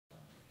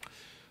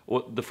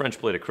Well, the French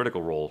played a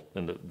critical role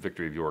in the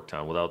victory of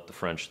Yorktown. Without the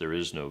French, there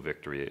is no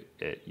victory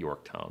at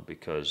Yorktown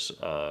because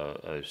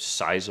a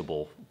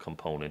sizable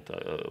component,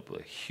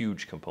 a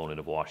huge component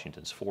of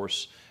Washington's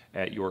force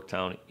at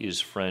Yorktown is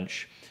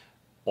French.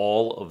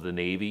 All of the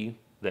Navy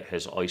that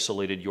has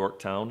isolated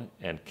Yorktown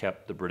and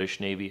kept the British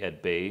Navy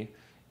at bay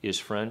is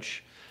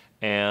French.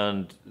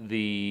 And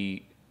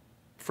the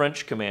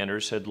French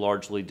commanders had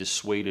largely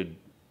dissuaded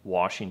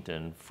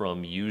Washington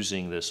from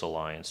using this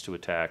alliance to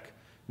attack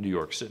New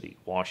York City.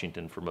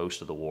 Washington, for most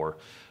of the war,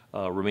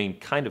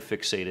 remained kind of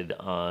fixated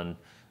on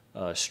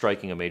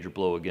striking a major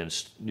blow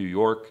against New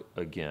York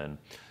again,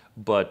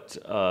 but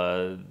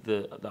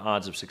the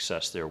odds of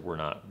success there were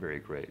not very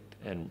great.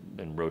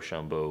 And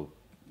Rochambeau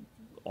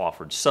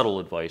offered subtle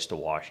advice to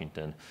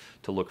Washington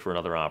to look for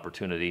another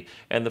opportunity,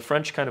 and the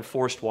French kind of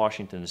forced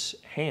Washington's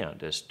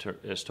hand as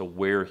to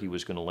where he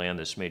was going to land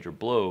this major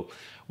blow.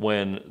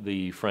 When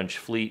the French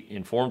fleet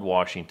informed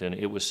Washington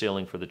it was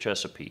sailing for the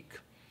Chesapeake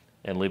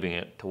and leaving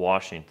it to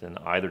Washington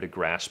either to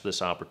grasp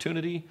this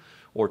opportunity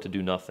or to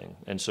do nothing.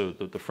 And so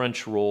the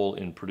French role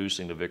in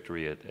producing the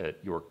victory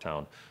at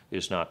Yorktown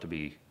is not to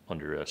be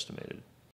underestimated.